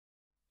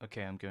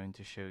Okay, I'm going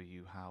to show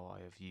you how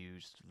I have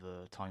used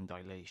the time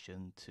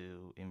dilation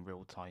to in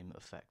real time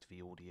affect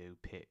the audio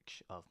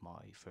pitch of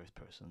my first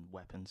person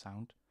weapon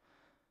sound.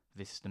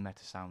 This is the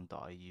metasound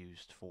that I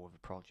used for the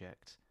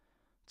project.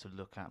 To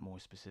look at more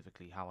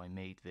specifically how I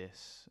made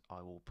this,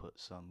 I will put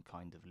some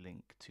kind of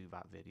link to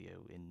that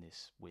video in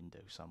this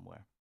window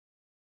somewhere.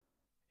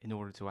 In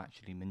order to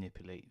actually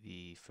manipulate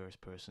the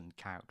first person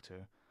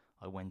character,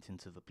 I went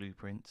into the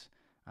blueprint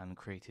and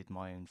created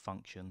my own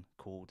function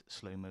called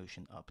slow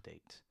motion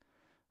update.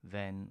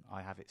 Then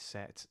I have it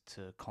set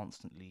to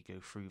constantly go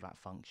through that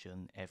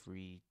function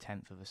every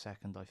tenth of a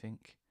second, I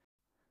think.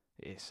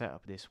 It's set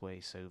up this way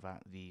so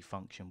that the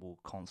function will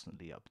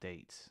constantly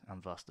update,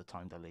 and thus the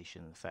time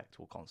dilation effect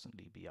will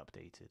constantly be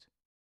updated.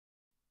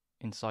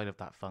 Inside of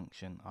that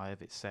function, I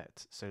have it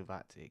set so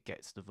that it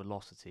gets the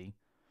velocity.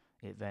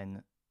 It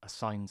then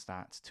assigns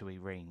that to a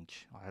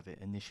range. I have it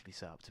initially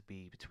set up to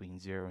be between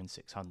 0 and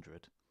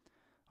 600.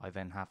 I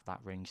then have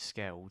that range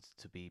scaled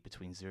to be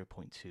between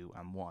 0.2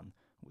 and 1,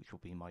 which will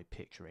be my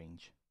pitch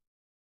range.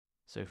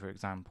 So for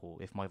example,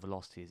 if my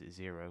velocity is at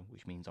 0,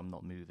 which means I'm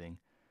not moving,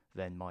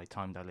 then my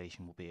time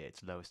dilation will be at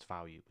its lowest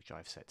value, which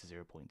I've set to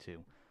 0.2.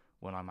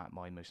 When I'm at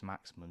my most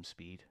maximum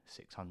speed,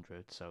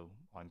 600, so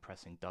I'm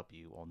pressing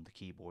W on the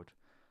keyboard,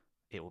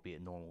 it will be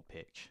at normal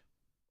pitch.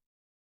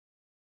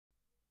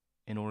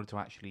 In order to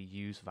actually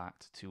use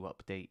that to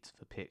update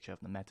the pitch of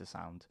the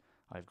metasound,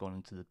 I've gone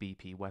into the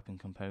BP weapon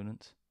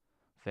component.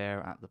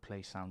 There at the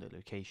place sound at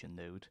location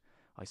node,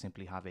 I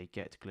simply have a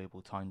get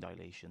global time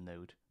dilation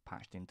node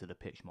patched into the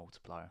pitch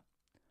multiplier.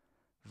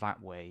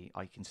 That way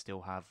I can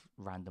still have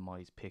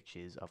randomized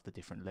pitches of the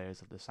different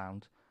layers of the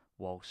sound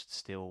whilst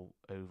still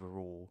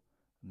overall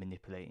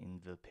manipulating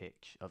the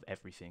pitch of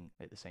everything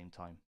at the same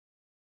time.